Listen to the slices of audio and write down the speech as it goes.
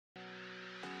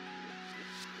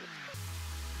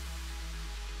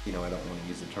you know, I don't want to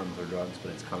use the term for drugs,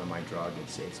 but it's kind of my drug.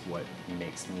 It's what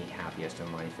makes me happiest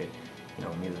in life. You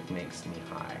know, music makes me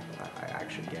high. I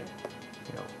actually get,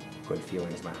 you know, good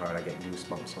feelings in my heart. I get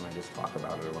goosebumps when I just talk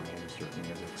about it or when I hear certain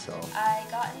music. So I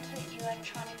got into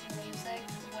electronic music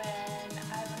when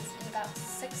I was in about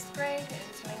 6th grade. It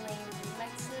was mainly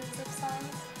remixes of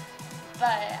songs.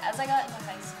 But as I got into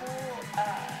high school,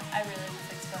 I really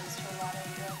was exposed to a lot of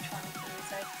electronic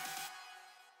music.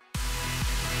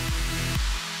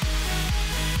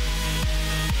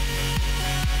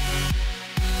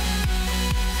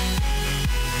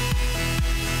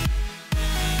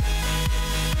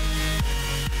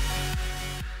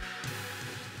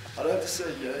 I'd have to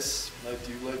say yes, I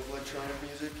do like electronic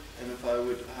music, and if I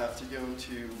would have to go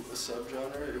into a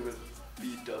subgenre, it would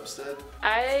be dubstep.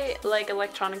 I like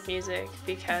electronic music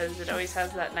because it always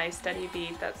has that nice steady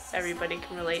beat that everybody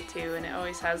can relate to, and it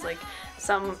always has like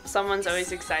someone's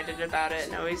always excited about it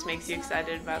and always makes you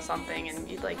excited about something, and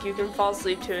you can fall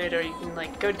asleep to it or you can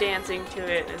like go dancing to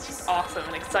it, and it's just awesome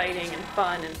and exciting and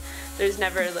fun, and there's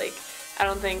never like, I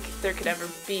don't think there could ever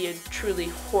be a truly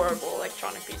horrible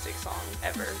electronic music song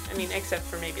ever. I mean, except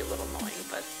for maybe a little annoying,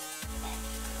 but.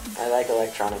 I like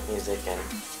electronic music, and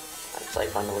it's like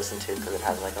fun to listen to because it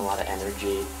has like a lot of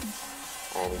energy,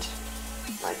 and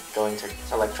like going to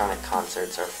electronic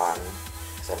concerts are fun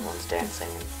because everyone's dancing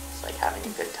and it's like having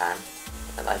a good time.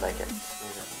 And I like it.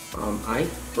 I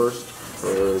first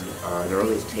heard an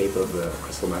early tape of the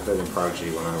Crystal Method and Prodigy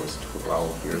when I was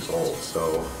 12 years old,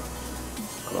 so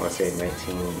I want to say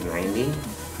 1990,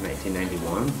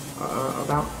 1991,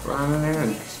 about around in there.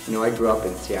 And you know, I grew up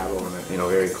in Seattle in a, you know,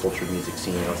 very cultured music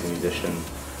scene. I was a musician.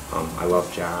 I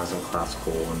loved jazz and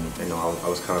classical, and you know, I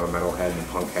was kind of a metalhead and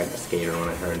punkhead and a skater when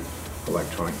I heard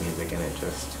electronic music, and it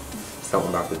just, something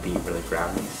about the beat really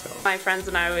grabbed me. So my friends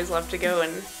and I always love to go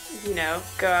and, you know,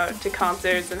 go out to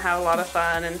concerts and have a lot of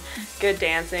fun and good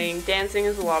dancing. Dancing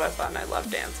is a lot of fun. I love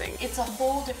dancing. It's a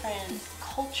whole different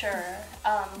culture.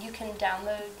 You can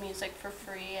download music for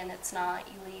free and it's not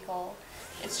illegal.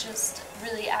 It's just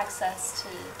really access to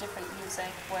different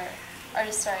music where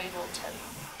artists are able to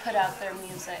put out their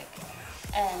music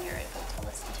and you're able to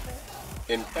listen to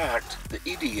it. In fact, the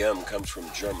EDM comes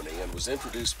from Germany and was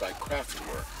introduced by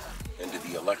Kraftwerk into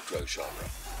the Electro genre.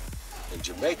 In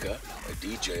Jamaica, a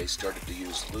DJ started to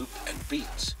use loop and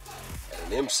beats,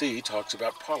 and an MC talks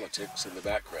about politics in the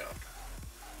background.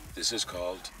 This is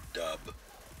called dub.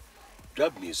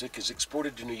 Dub music is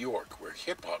exported to New York, where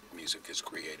hip-hop music is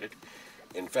created.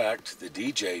 In fact, the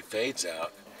DJ fades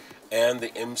out and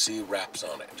the MC raps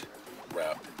on it.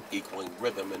 Rap equaling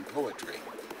rhythm and poetry.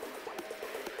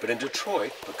 But in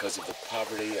Detroit, because of the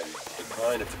poverty and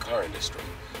decline of the car industry,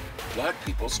 black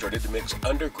people started to mix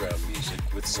underground music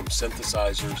with some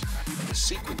synthesizers and a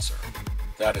sequencer.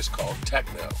 That is called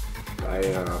techno. I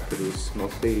produce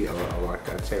mostly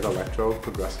I'd say electro,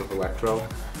 progressive electro,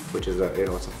 which is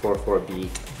it's a 4/4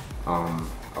 beat,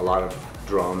 a lot of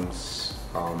drums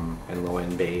and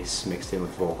low-end bass mixed in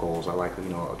with vocals. I like, you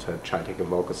know, to try to take a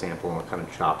vocal sample and kind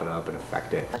of chop it up and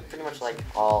affect it. I pretty much like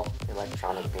all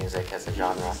electronic music as a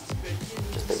genre,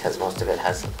 just because most of it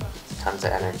has tons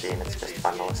of energy and it's just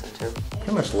fun to listen to.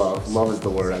 Pretty much love. Love is the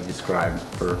word I describe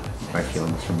for my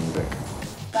feelings for music.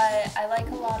 But I like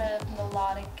a lot of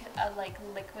melodic, like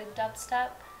liquid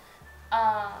dubstep.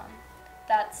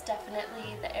 That's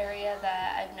definitely the area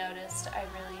that I've noticed I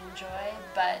really enjoy,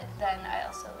 but then I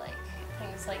also like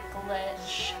things like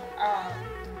glitch,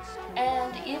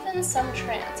 and even some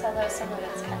trance, although some of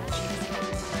it's kind of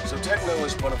cheesy. So techno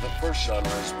is one of the first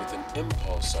genres with an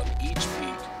impulse on each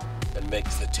beat and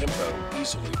makes the tempo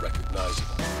easily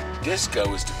recognizable.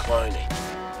 Disco is declining,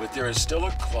 but there is still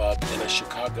a club in a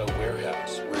Chicago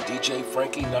warehouse where DJ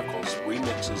Frankie Knuckles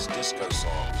remixes disco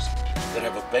songs that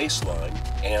have a bass line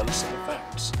and some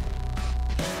effects.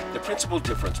 The principal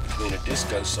difference between a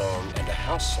disco song and a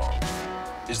house song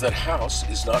is that house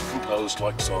is not composed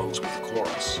like songs with a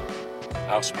chorus.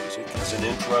 House music has an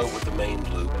intro with the main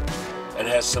loop and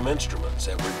has some instruments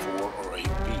every 4 or 8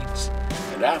 beats,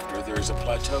 and after there is a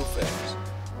plateau phase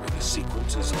where the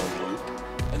sequence is on loop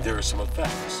and there are some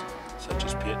effects such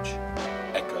as pitch,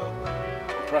 echo,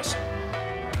 compressor,